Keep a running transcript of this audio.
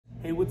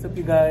Hey, what's up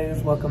you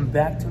guys? Welcome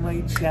back to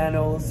my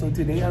channel. So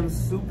today I'm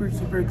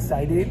super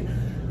excited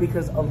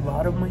because a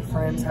lot of my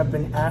friends have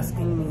been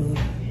asking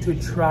me to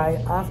try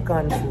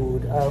Afghan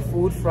food,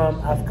 food from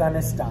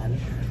Afghanistan.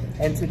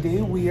 And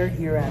today we are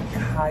here at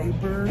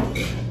Khyber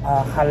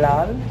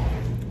Halal.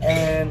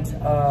 And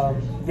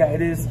yeah,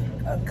 it is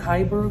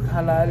Khyber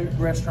Halal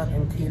Restaurant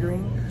and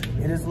Catering.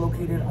 It is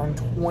located on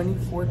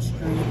 24th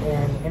Street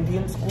and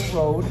Indian School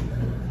Road.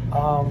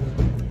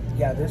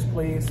 Yeah, this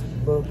place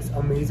looks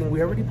amazing.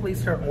 We already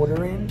placed our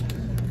order in.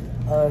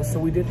 So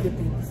we did get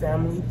the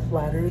family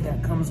platter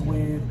that comes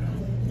with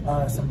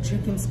some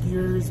chicken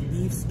skewers,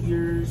 beef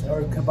skewers,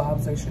 or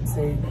kebabs I should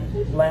say,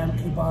 lamb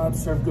kebabs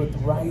served with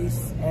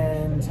rice.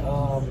 And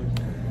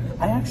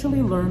I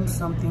actually learned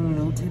something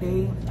new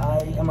today. I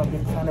am a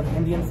big fan of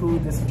Indian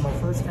food. This is my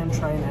first time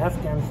trying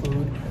Afghan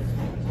food.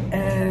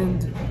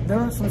 And there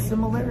are some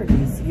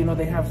similarities. You know,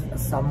 they have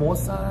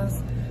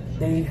samosas,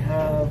 they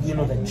have, you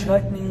know, the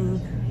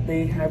chutney,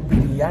 they have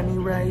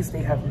biryani rice,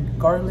 they have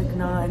garlic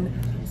naan.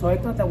 So I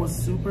thought that was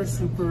super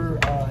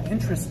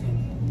interesting.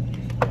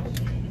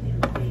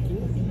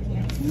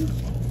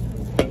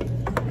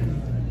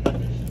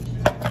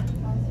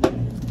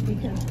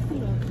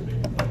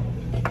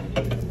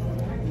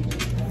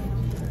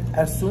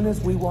 As soon as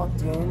we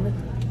walked in,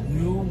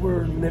 you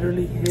were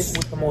literally hit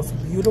with the most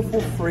beautiful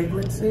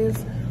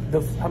fragrances.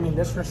 I mean,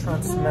 this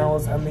restaurant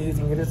smells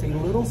amazing. It is a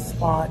little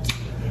spot,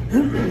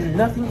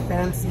 nothing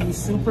fancy,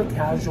 super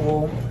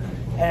casual.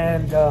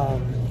 And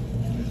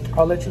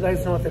I'll let you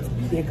guys know if it's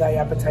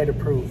Bigguyappetite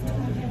approved.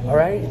 All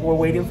right, we're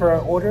waiting for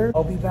our order.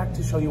 I'll be back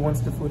to show you once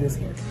the food is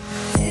here.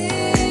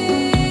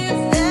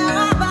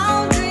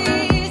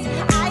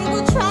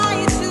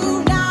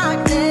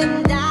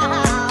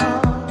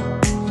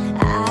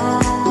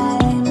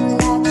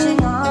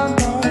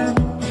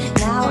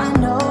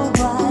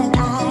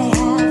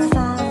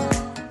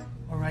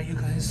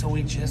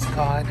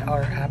 Got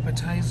our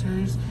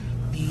appetizers.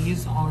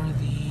 These are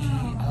the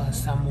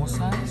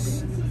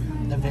samosas,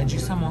 the veggie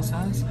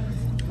samosas.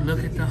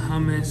 Look at the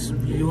hummus,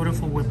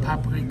 beautiful with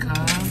paprika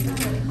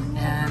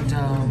and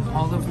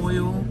olive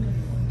oil.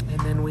 And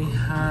then we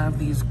have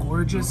these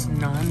gorgeous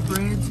naan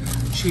breads.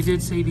 She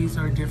did say these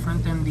are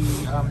different than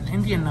the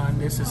Indian naan.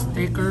 This is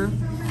thicker.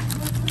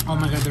 Oh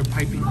my god, they're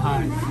piping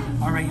hot.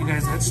 All right, you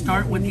guys, let's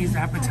start with these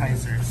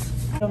appetizers.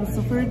 I'm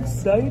super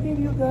excited,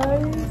 you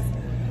guys.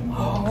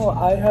 Oh,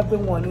 I have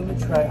been wanting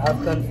to try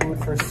Afghan food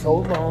for so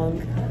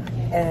long,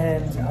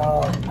 and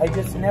I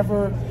just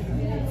never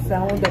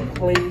found a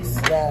place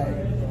that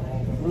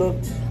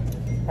looked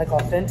like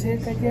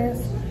authentic, I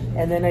guess.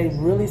 And then I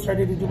really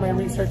started to do my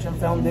research and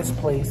found this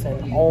place,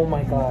 and oh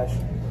my gosh.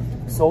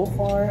 So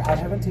far, I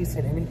haven't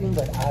tasted anything,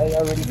 but I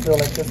already feel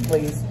like this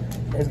place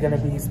is gonna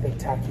be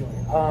spectacular.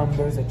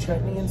 There's a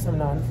chutney and some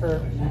naan for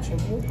each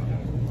of you.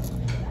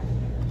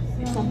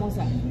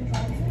 Samosa.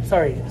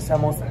 Sorry,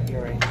 samosa,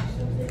 you're right.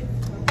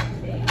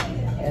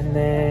 And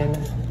then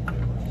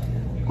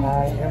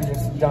I am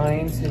just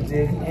dying to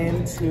dig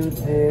into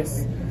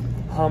this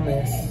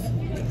hummus.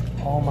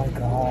 Oh my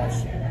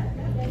gosh.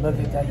 Look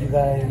at that, you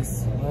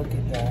guys. Look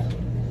at that.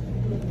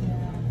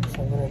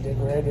 So I'm gonna dig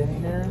right in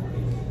here.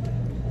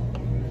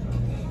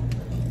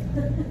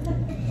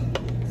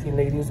 If you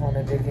ladies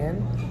wanna dig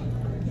in.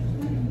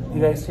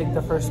 You guys take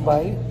the first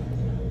bite.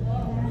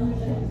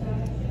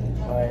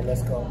 All right,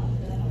 let's go.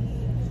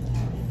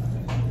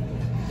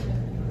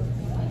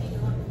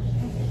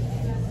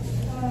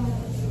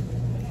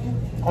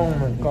 Oh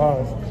my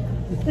gosh.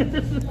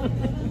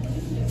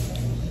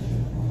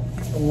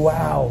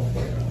 Wow.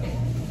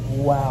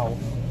 Wow.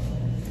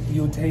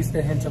 You taste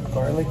a hint of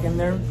garlic in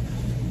there.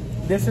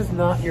 This is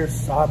not your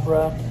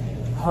Sabra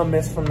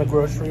hummus from the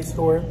grocery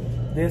store.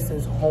 This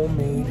is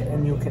homemade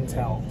and you can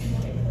tell.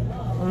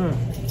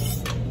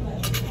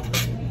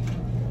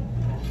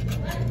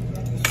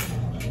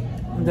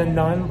 The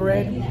naan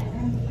bread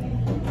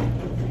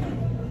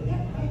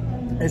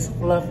is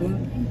fluffy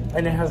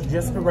and it has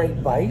just the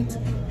right bite.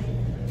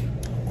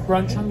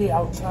 Crunch on the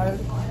outside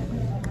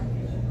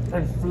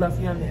and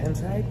fluffy on the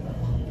inside.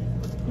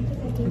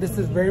 This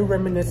is very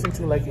reminiscent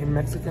to like a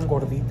Mexican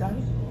gordita.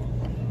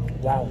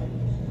 Wow.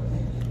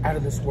 Out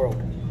of this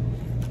world.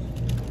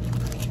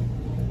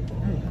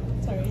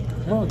 Sorry.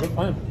 No, they're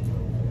fine.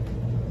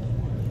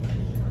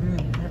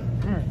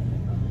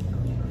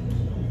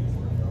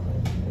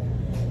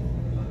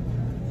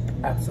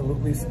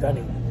 Absolutely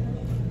stunning.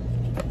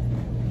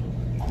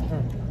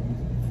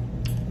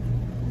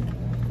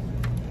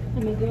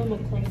 Let me give them a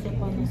close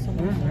up on the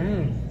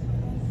samosa.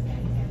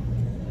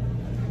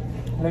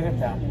 Look at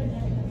that.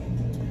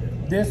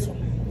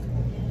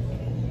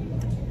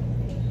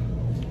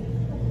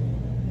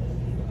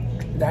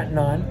 That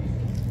naan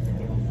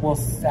will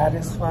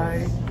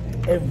satisfy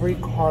every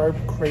carb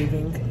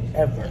craving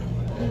ever.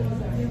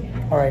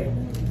 All right,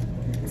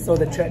 so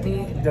the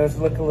chutney does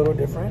look a little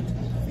different.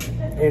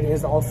 It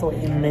is also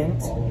a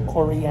mint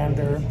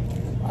coriander,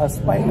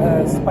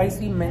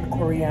 spicy mint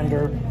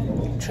coriander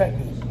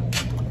chutney.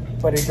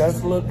 But it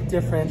does look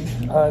different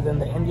than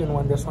the Indian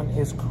one. This one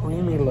is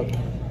creamy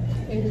looking.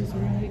 It is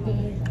really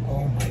good. Oh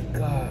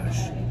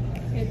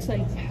It's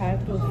like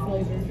packed with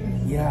flavor.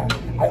 Yeah,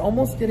 I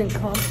almost didn't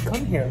come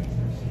here.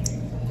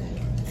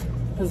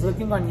 Because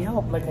looking on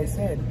Yelp, like I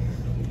said,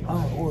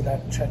 oh,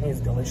 that chutney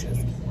is delicious.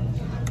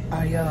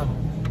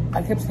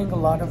 I kept seeing a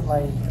lot of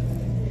like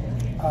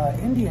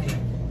Indian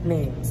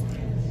names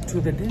to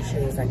the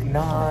dishes, like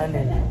naan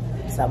and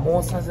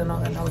samosas and all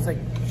that. And I was like,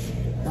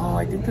 no,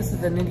 I think this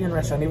is an Indian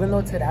restaurant, even though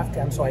it said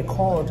Afghan. So I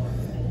called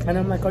and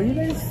I'm like, are you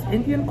guys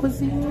Indian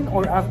cuisine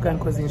or Afghan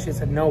cuisine? She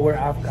said, no, we're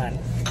Afghan.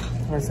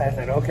 And so I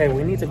said, okay,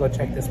 we need to go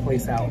check this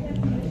place out.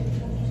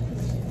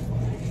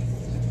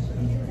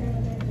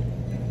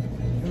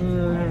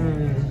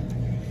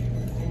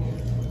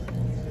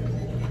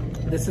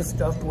 This is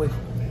stuffed with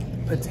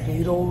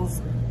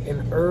potatoes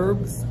and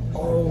herbs.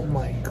 Oh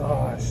my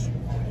gosh.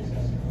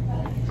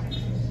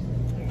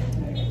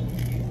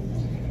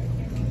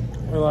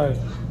 Like,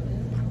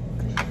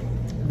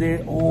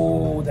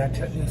 oh, that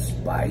chutney is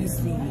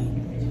spicy.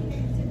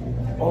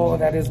 Oh,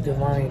 that is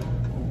divine.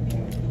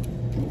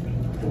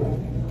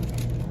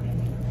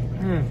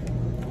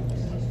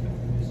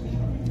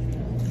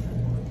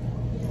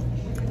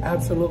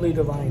 Absolutely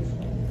divine.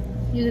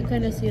 You can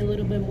kind of see a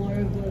little bit more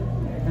of the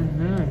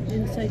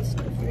inside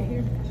stuff right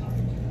here.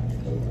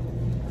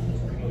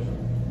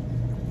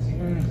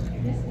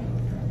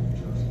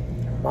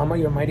 Mama,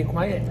 you're mighty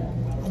quiet.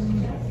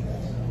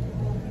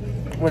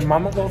 When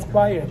Mama goes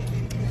quiet,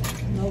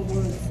 No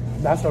words.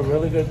 that's a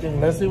really good thing.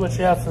 Let's see what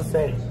she has to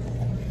say.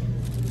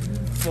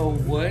 So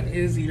what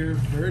is your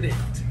verdict?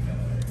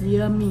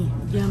 Yummy,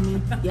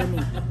 yummy,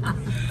 yummy.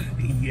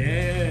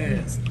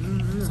 Yes.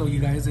 So you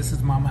guys, this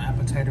is Mama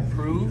Appetite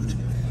approved.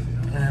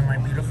 And my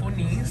beautiful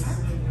niece.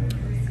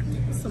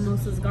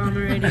 Samosa's gone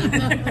already.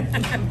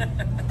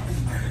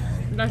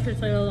 That should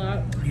say a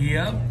lot.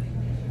 Yep.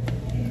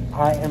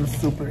 I am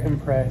super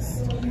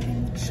impressed.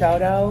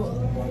 Shout out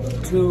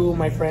to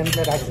my friends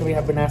that actually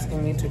have been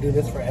asking me to do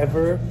this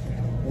forever.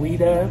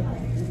 Wida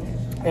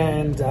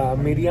and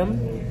Medium.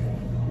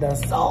 The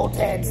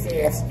salted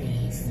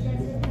CSVs.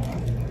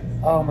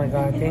 Oh my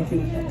God, thank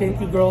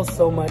you girls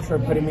so much for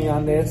putting me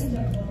on this.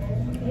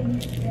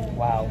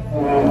 Wow.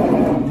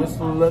 Just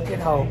look at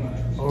how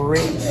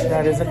rich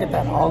that is. Look at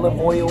that olive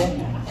oil.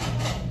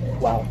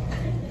 Wow.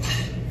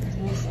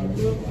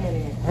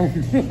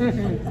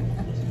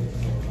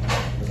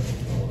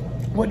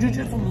 Would you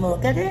just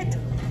look at it?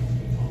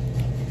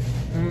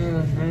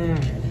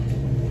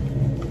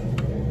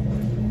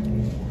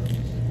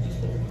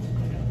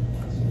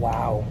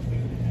 Wow.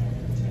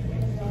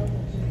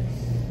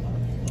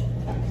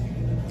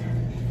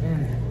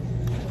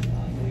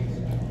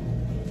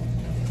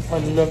 I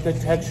love the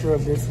texture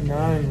of this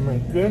naan. My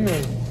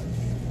goodness.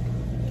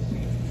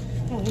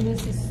 Oh,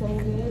 this is so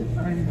good.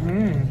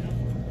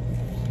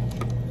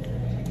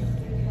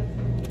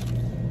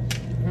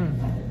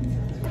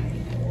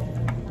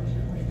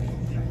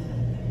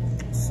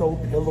 So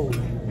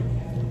pillowy.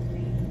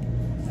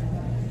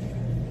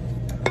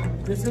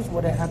 This is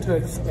what I had to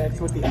expect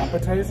with the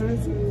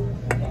appetizers.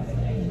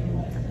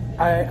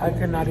 I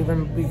cannot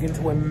even begin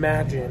to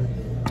imagine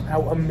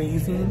how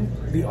amazing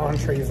the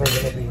entrees are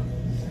going to be.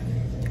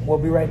 We'll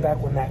be right back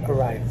when that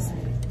arrives.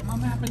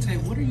 Mama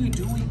Appetite, what are you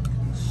doing?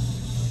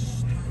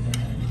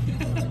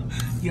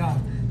 Yeah,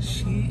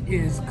 she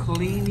is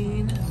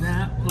cleaning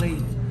that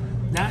plate.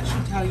 That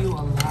should tell you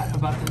a lot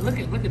about the, look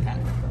at that.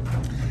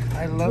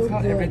 I love how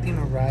everything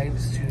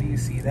arrives too. You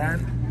see that?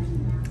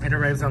 It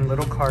arrives on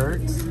little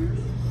carts.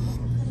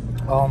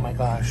 Oh my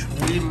gosh.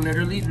 We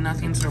literally,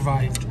 nothing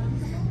survived.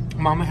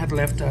 Mama had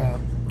left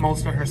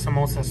most of her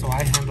samosa, so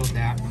I handled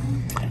that.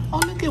 Oh,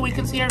 look at, we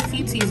can see our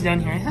feetsies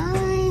down here.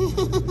 Hi.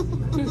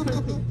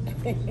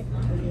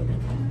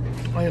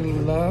 I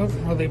love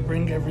how they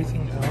bring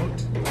everything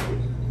out.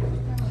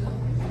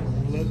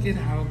 Look at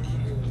how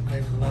cute.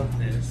 I love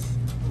this.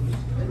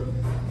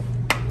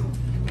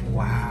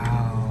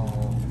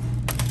 Wow.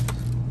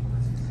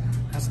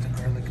 That's the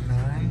garlic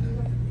naan.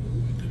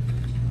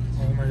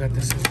 Oh my God,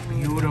 this is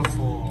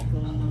beautiful.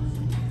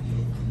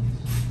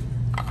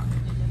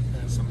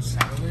 There's some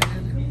salad.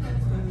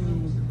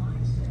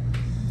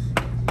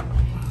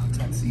 Wow,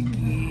 tzatziki.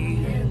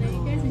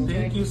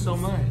 Thank you so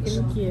much.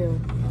 Thank you.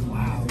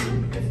 Wow.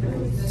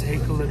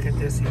 Take a look at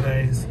this, you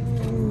guys.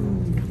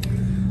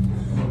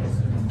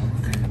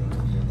 Okay.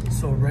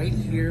 So right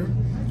here,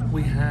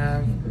 we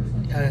have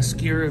a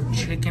skewer of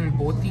chicken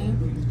boti,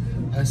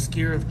 a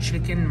skewer of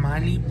chicken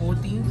mali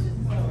boti,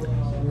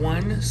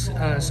 one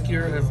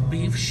skewer of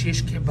beef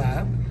shish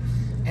kebab,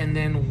 and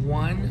then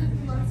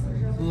one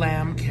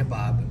lamb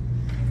kebab.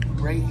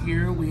 Right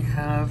here we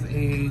have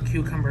a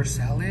cucumber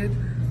salad,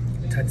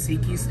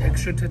 tzatziki,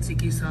 extra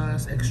tzatziki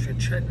sauce, extra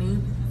chutney,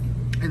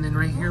 and then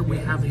right here we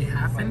have a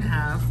half and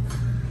half.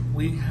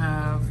 We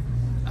have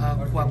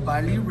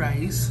guapali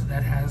rice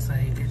that has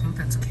like, I think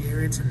that's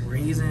carrots and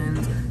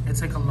raisins.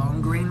 It's like a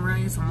long grain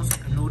rice, almost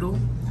like a noodle.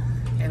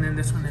 And then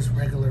this one is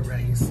regular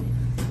rice.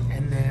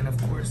 And then of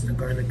course the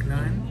garlic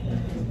naan.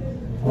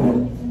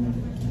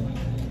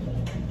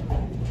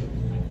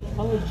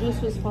 All the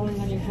juice was falling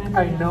on your hand.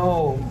 I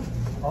know.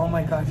 Oh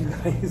my God, you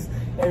guys.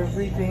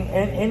 Everything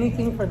and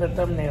anything for the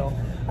thumbnail.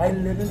 I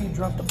literally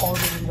dropped all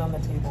the meat on the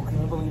table. Can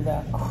you believe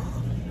that? Oh,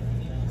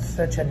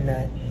 such a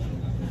nut.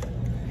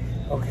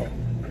 Okay.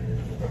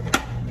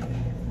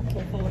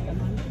 Careful with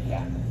them on.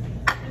 Yeah.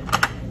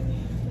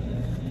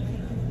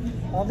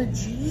 All the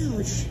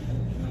juice.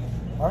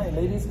 All right,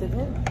 ladies, dig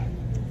in.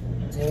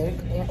 Dig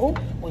in. Oh,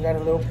 we got a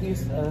little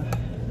piece of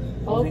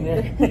over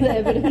here. The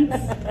evidence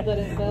that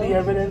it fell. The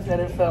evidence that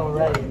it fell,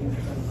 right.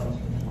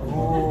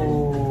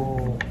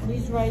 Ooh.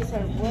 These rice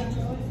are what?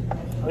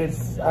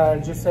 It's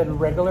just said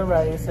regular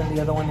rice, and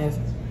the other one is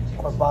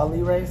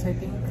Korbali rice, I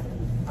think.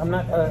 I'm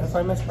not, if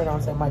I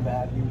mispronounce it, my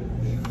bad.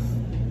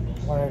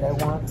 All right, I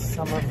want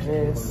some of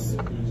this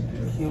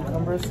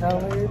cucumber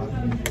salad.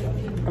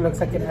 It looks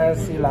like it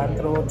has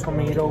cilantro,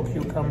 tomato,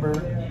 cucumber.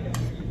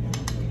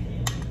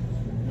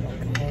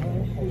 Okay,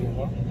 here you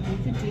go. You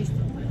could taste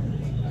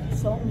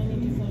so many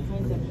different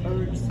kinds of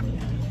herbs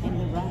in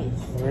the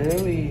rice.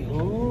 Really?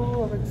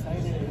 Ooh, I'm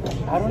excited.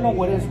 I don't know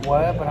what is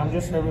what, but I'm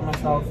just serving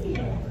myself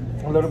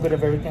a little bit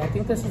of everything. I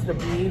think this is the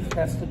beef,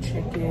 that's the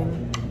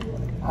chicken.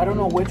 I don't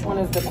know which one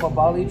is the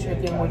Korbali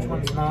chicken, which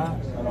one's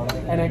not.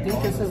 And I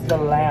think this is the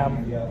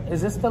lamb.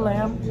 Is this the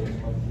lamb?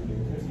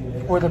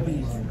 Or the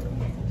beef?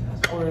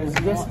 Or is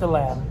this the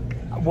lamb?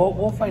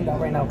 We'll find out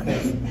right now,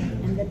 Chris.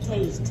 And the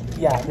taste.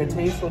 Yeah, the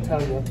taste will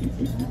tell you.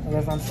 You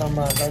guys want some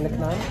garlic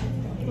naan?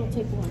 We'll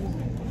take one.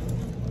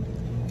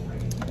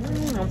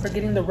 I'm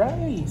forgetting the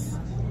rice.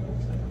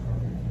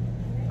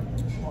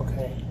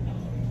 Okay.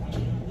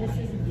 This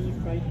is beef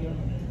right here.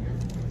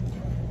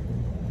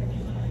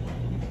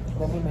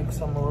 Let me make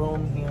some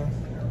room here.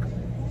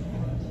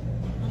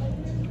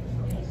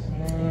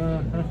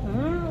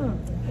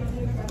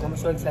 I'm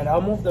so excited.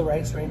 I'll move the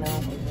rice right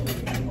now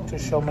to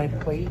show my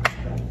plate.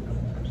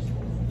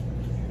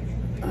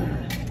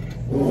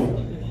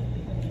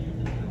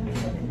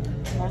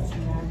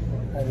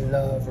 I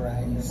love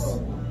rice.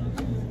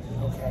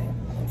 Okay,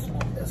 let's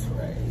move this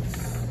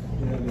rice.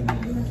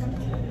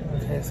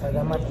 Okay, so I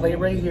got my plate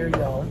right here,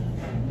 y'all.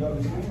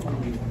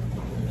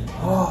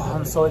 Oh,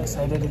 I'm so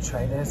excited to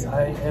try this.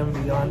 I am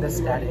beyond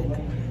ecstatic.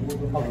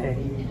 Okay.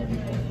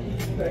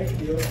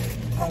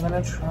 I'm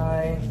gonna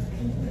try.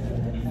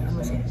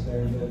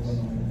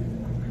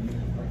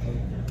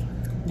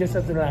 Just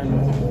as the lamb.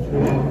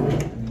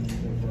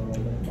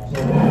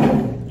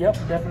 Yep,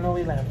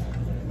 definitely lamb.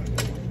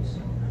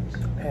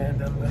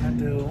 And I'm gonna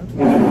do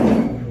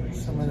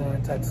some of the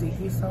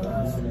tzatziki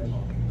sauce.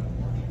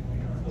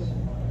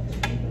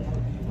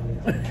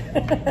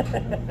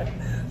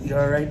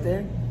 You're right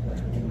there.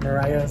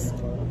 Mariah's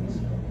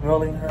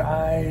rolling her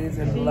eyes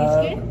in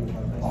love.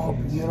 Oh,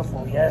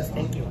 beautiful. Yes,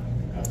 thank you.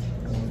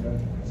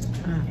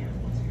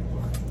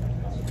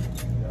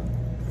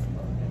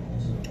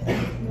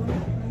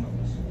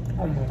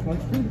 Oh my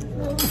goodness.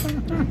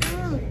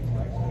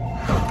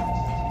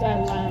 That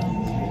lamb.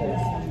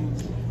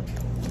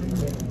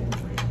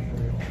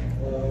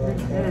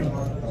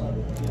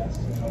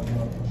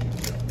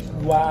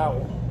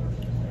 Wow.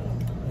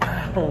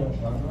 Wow.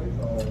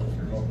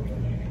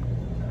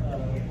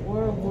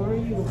 Where were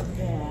you,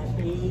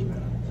 Daddy?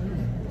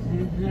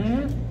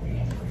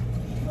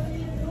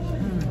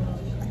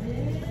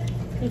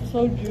 It's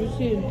so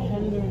juicy and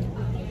tender.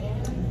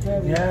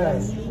 Very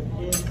Yes.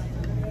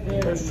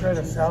 very Let's try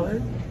the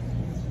salad.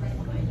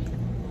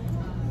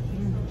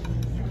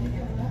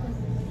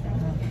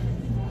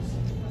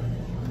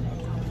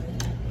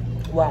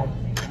 Wow.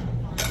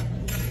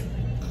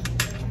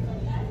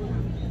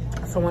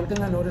 So one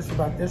thing I noticed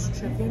about this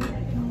chicken,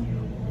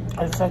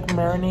 it's like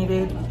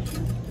marinated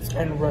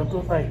and rubbed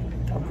with like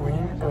a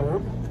green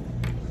herb.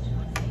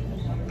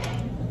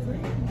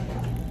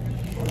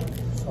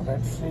 So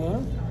let's see.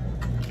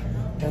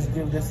 Let's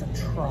give this a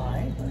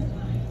try.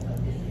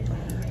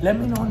 Let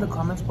me know in the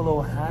comments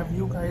below, have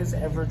you guys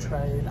ever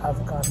tried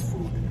Afghan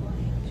food?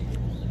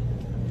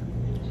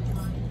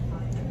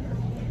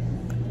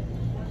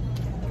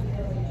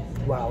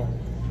 Wow.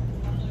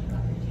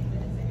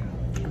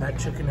 That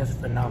chicken is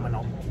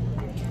phenomenal.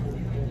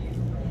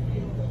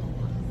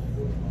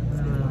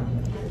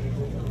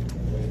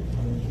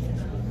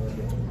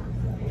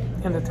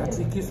 In the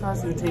tzatziki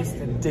sauce, you taste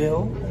the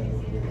dill.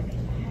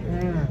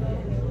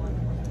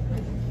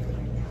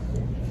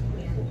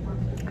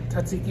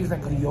 Tzatziki is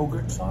like a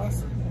yogurt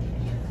sauce.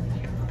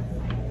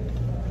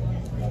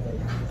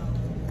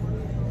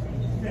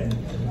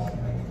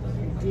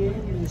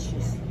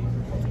 delicious.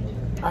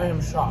 I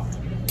am shocked.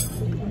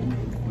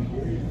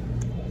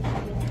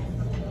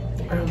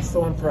 I am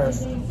so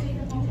impressed.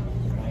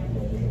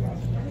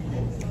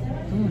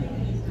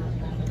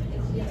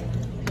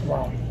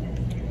 Wow.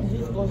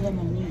 This goes on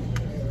the meat.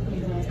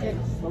 You know,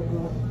 it's so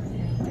good.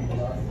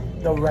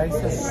 The rice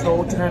is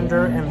so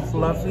tender and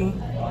fluffy.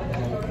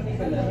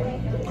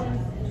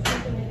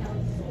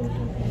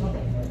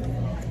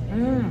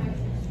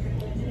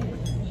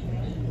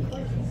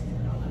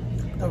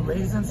 The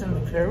raisins and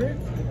the carrot,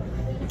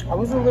 I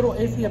was a little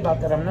iffy about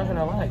that, I'm not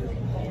gonna lie.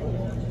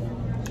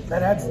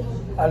 That adds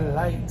a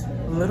light,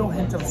 little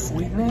hint of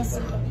sweetness.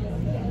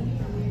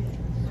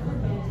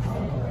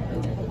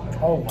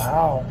 Oh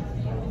wow.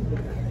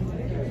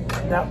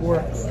 That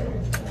works.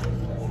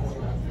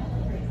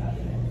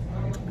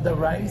 The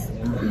rice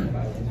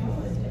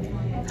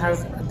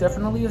has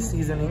definitely a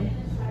seasoning.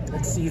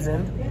 It's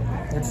seasoned.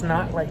 It's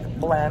not like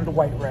bland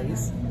white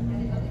rice.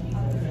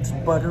 It's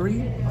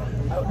buttery.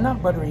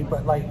 Not buttery,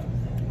 but like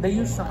they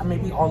use some,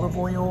 maybe olive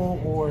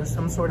oil or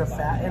some sort of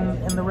fat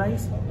in the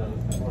rice.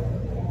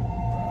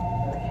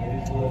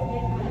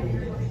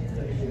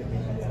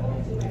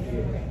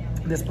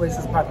 This place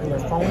is popular.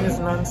 Phone is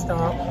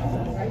non-stop.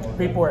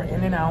 People are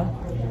in and out.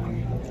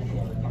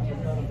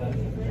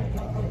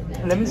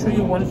 Let me show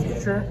you one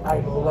feature I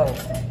love.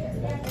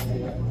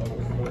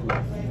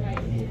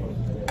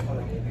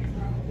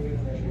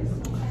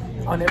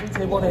 On every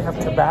table they have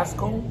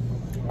Tabasco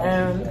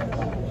and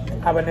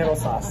habanero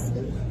sauce.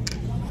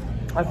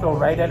 I feel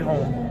right at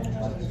home.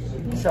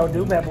 Shall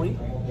do, Bebby.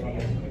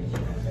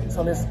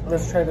 So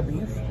let's try the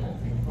beef.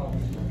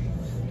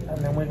 And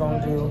then we're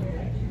gonna do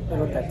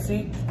little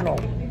tzatziki. No.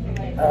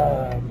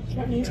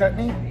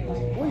 Chutney.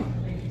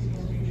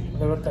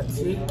 Little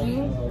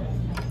tzatziki.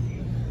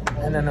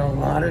 And then a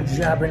lot of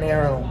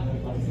habanero.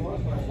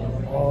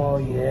 Oh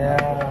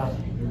yeah.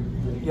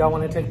 Y'all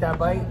wanna take that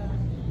bite?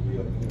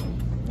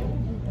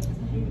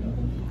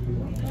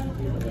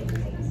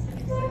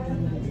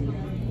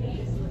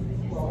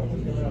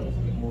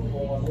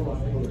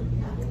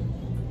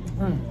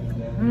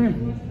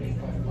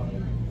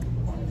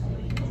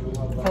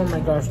 Oh my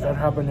gosh, that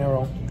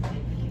habanero.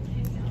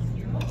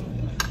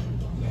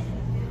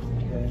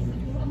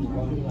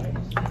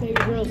 Baby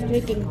girl's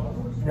taking.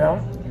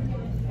 Yeah?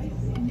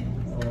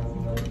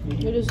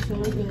 It is so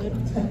good.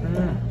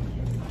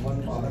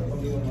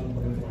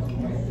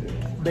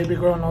 Baby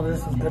girl, no,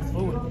 this is good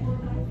food.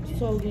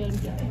 So good.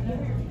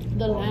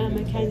 The lamb,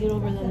 I can't get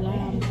over the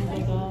lamb. Oh my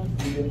god.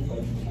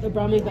 It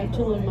brought me back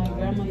to when my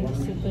grandma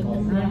used to cook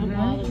lamb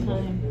all the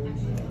time.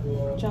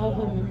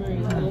 Childhood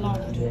memories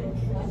unlocked.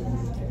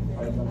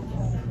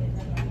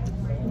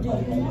 Do you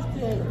finish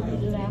the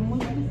lamb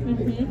with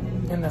me?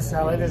 And the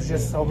salad is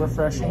just so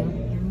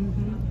refreshing.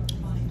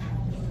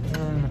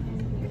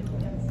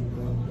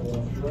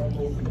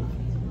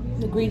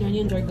 The green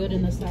onions are good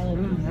in the salad.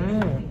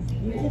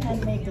 You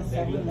cannot make a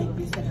salad like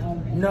this at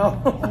home. No.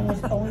 And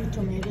it's only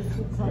tomatoes,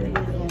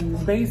 cucumbers,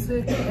 and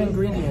Basic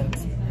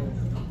ingredients.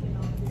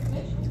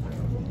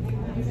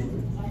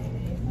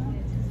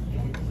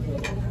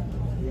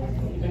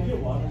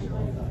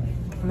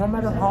 No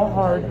matter how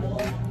hard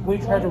we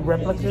try to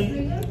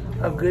replicate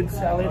a good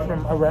salad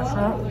from a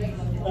restaurant, it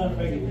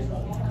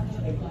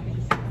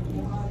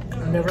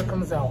never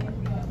comes out.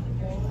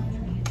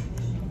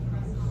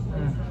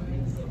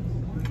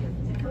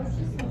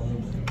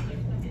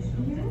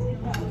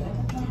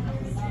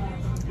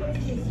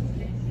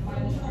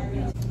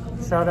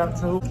 Shout out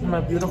to my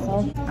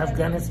beautiful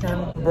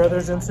Afghanistan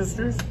brothers and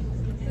sisters.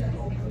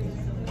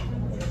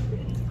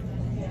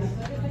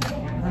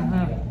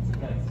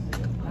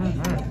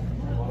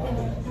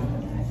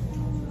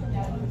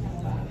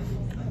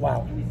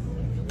 Wow.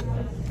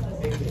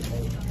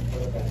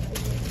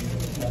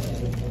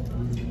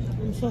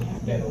 I'm so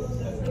happy.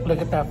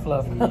 Look at that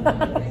fluff.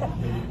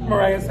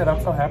 Mariah said,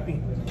 I'm so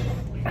happy.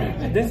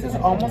 This is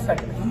almost like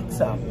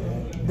pizza.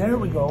 There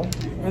we go.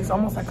 It's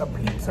almost like a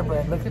pizza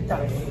bread. Look at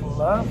that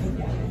fluff.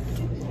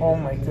 Oh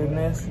my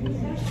goodness.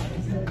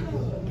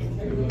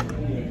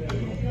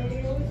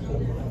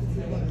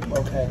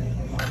 Okay.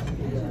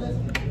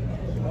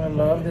 I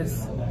love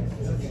this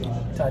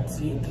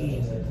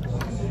tzatziki.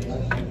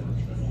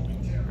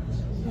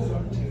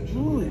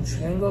 Ooh, it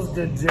shingles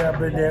the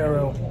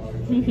habanero.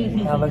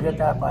 Now look at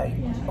that bite.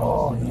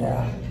 Oh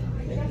yeah.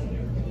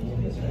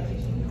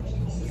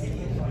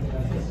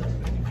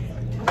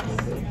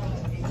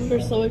 We're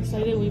so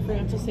excited we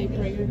forgot to say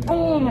prayer.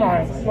 Oh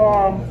my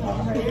God.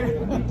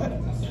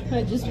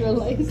 I just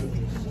realized.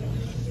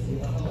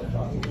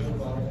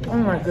 Oh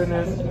my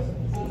goodness.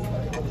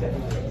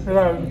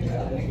 Hello.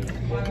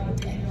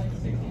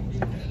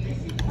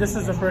 This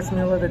is the first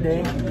meal of the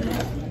day.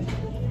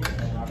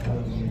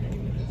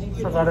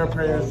 Forgot our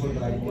prayers.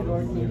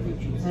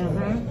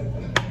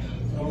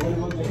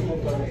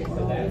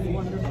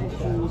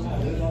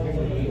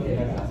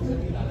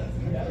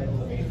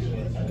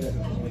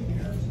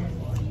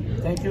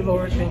 Thank you,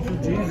 Lord. Thank you,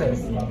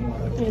 Jesus.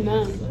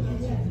 Amen.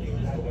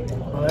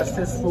 Bless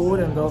this food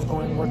and those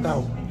going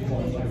without.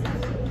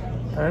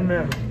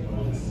 Amen.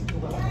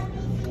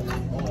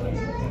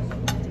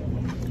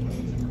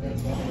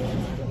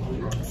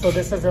 So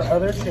this is our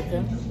other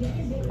chicken.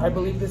 I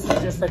believe this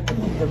is just like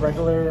the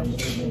regular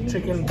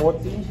chicken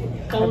boti.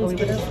 I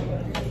believe it is.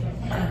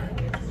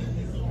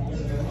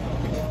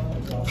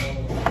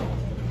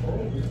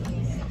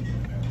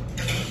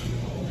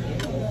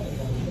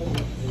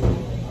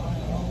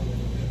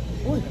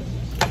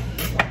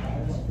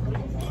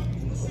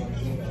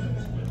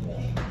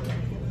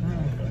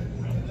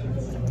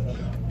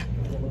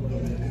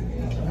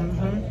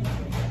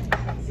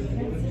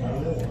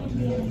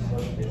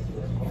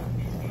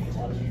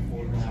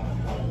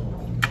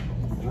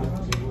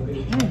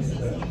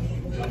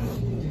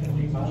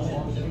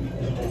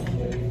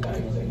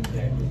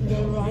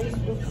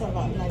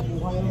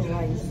 like wild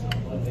rice,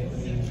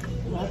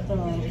 not the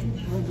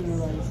regular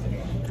rice.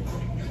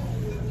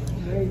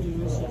 Very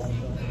delicious.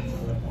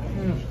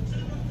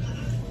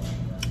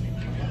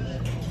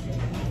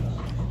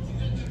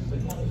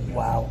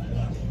 Wow.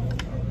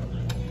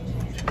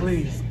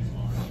 Please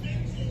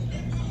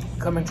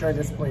come and try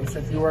this place.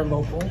 If you are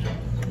local,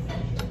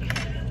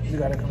 you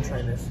gotta come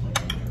try this.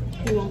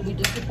 You won't be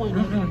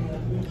disappointed.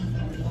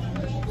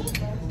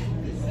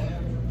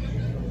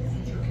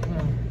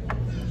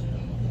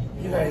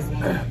 You guys,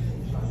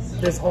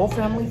 this whole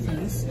family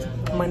feast,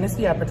 minus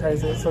the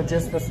appetizer, so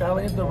just the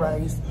salad, the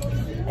rice,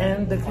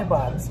 and the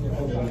kebabs,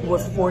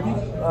 was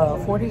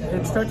 $40.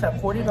 It starts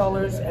at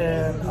 $40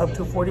 and up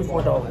to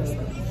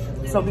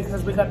 $44. So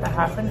because we got the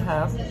half and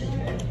half,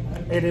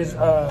 it is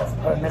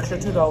an extra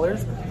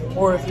 $2.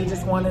 Or if you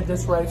just wanted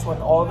this rice with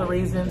all the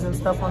raisins and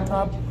stuff on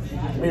top,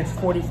 it's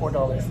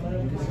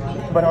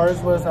 $44. But ours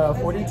was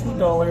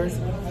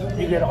 $42.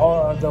 You get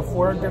all the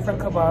 4 different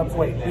kebabs.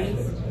 Wait, beef,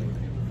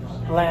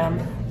 lamb,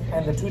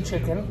 and the 2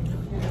 chicken.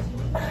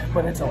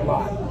 But it's a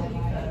lot.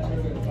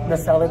 The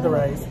salad, the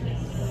rice,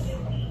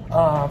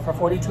 for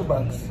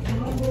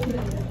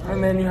 $42.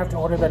 And then you have to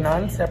order the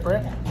naan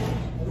separate.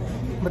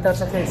 But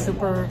that's okay,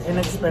 super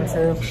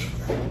inexpensive.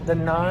 The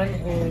naan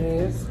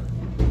is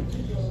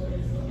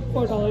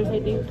 $4, I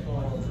think.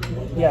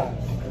 Yeah.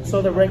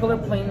 So the regular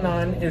plain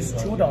naan is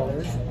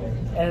 $2,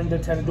 and the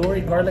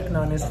tandoori garlic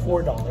naan is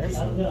 $4.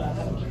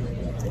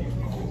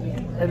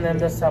 And then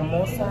the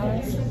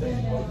samosas,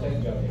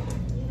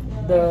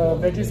 the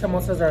veggie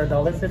samosas are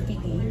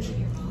 $1.50 each.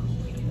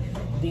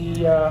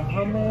 The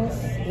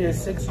hummus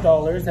is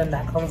 $6, and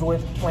that comes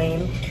with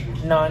plain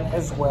naan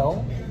as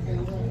well.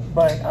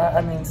 But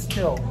I mean,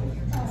 still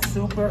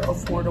super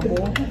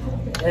affordable,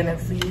 and it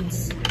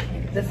feeds.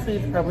 This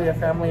feeds probably a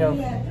family of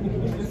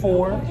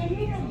 4.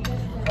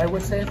 I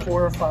would say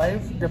 4 or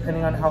 5,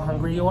 depending on how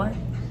hungry you are.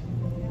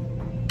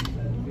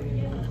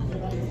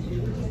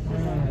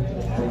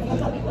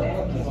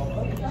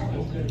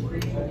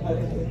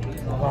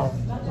 Wow.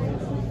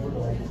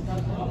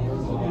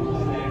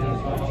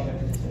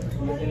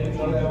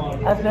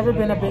 I've never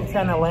been a big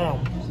fan of lamb.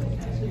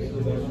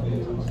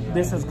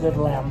 This is good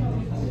lamb.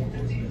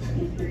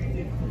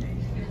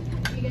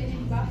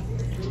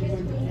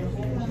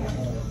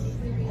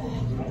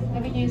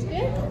 Everything's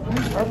good?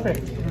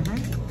 Perfect.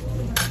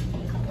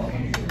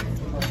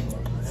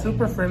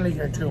 Super friendly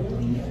here too.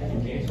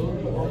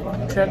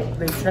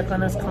 They check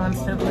on us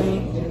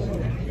constantly,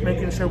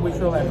 making sure we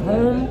feel at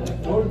home.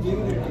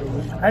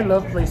 I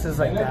love places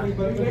like that.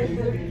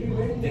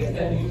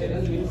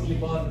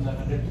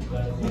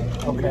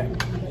 Okay.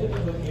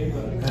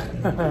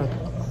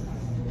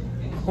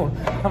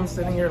 I'm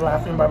sitting here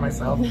laughing by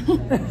myself.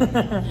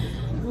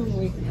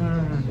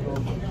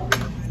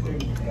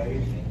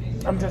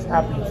 I'm just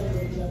happy.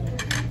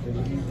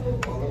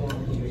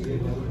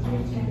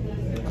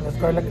 This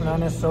garlic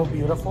naan is so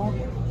beautiful.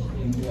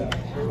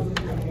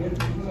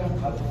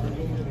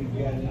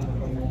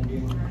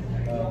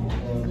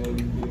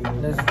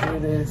 Let's do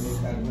this.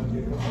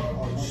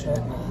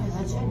 Shit.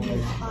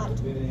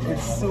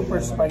 It's super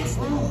spicy.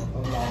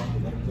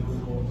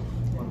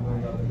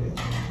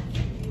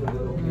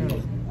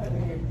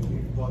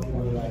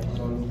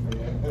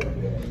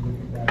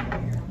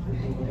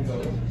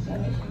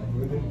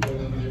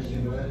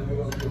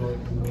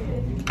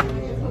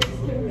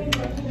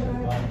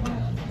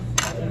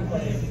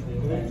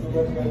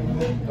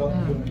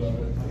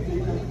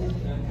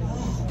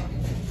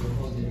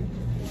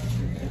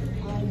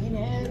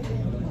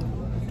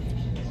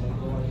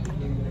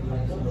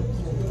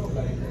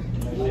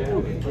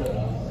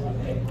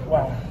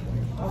 Wow.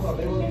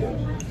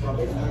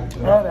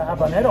 Oh, the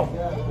habanero.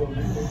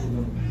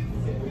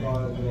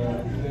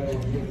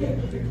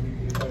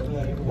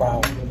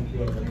 Wow.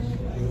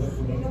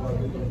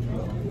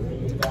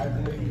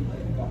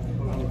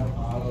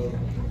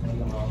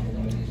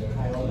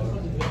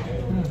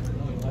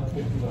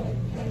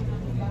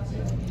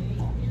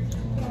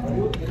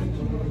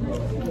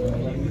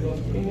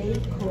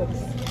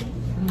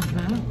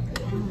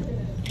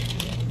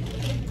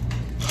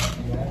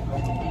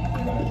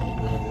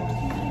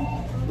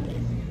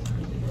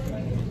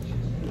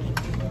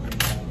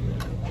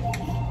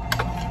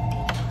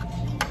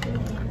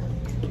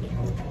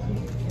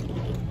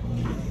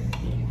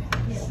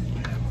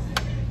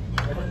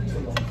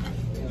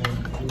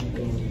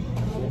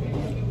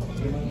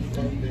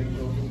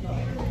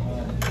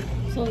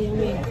 So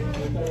yummy.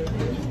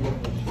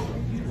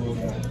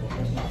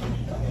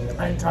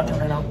 I ain't talking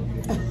right now.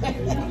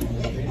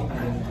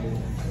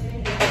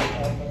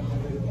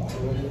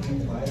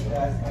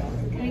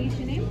 Can I get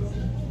your name?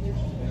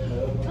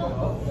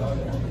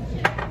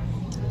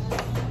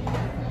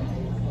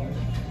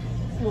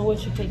 Well, we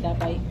should take that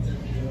bite.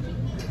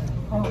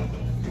 Oh.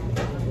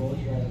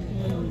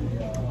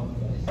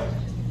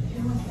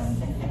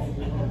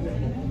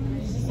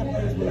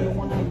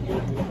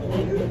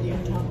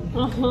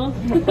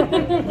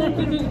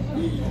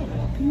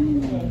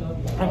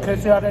 In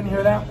case y'all didn't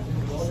hear that,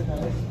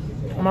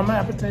 Mama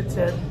Appetite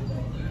said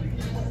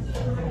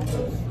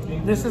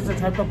This is the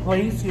type of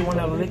place you want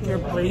to lick your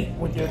plate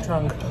with your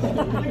tongue.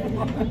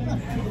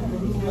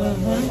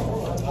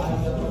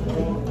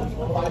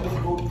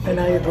 And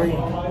I agree.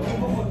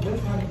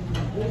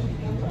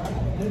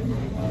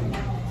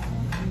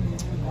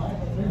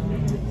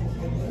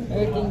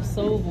 Everything's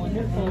so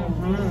wonderful. Oh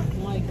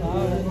my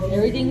god.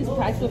 Everything's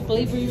packed with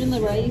flavor, even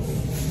the rice.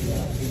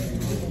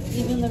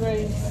 Even the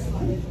rice.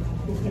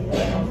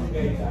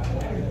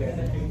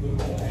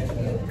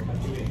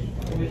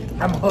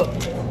 I'm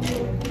hooked.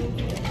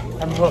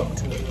 I'm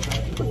hooked.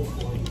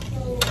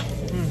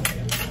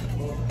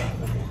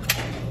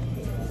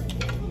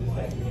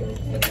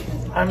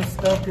 I'm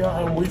stuffed,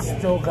 y'all, and we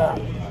still got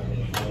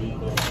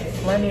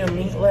plenty of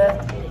meat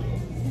left.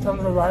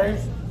 Tons of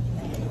rice,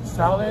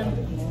 salad.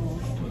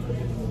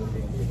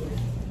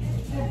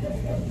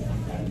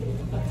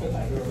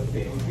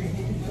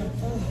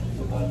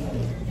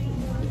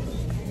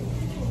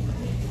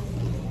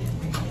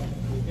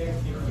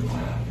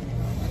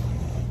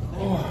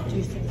 Oh,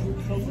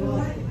 So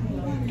good.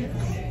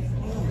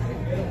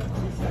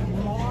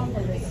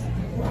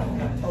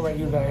 alright,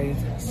 you guys,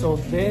 so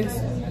this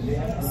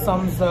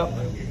sums up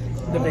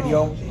the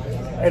video,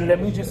 and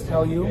let me just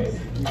tell you,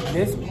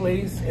 this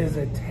place is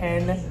a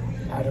 10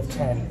 out of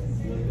 10,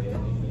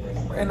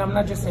 and I'm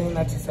not just saying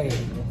that to say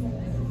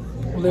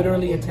it.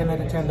 Literally a 10 out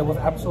of 10. There was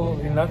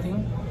absolutely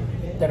nothing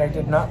that I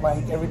did not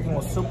like. Everything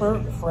was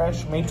super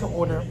fresh, made to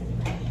order,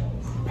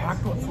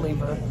 packed with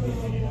flavor.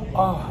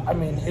 Oh, I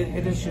mean,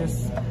 it is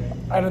just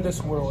out of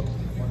this world.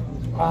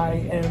 I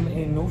am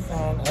a new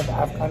fan of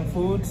Afghan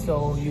food,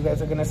 so you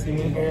guys are gonna see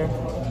me here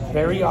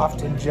very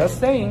often. Just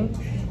saying.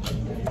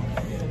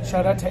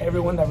 Shout out to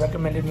everyone that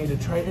recommended me to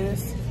try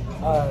this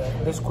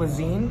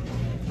cuisine.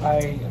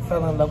 I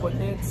fell in love with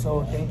it,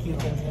 so thank you,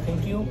 thank you,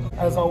 thank you.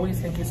 As always,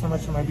 thank you so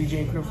much to my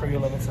BJ crew for your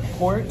love and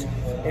support.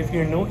 If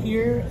you're new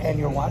here and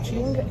you're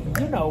watching,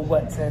 you know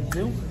what to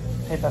do.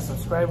 Hit that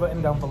subscribe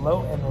button down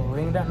below and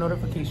ring that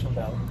notification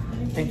bell.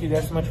 Thank you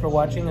guys so much for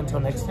watching. Until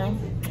next time,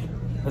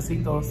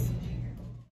 besitos.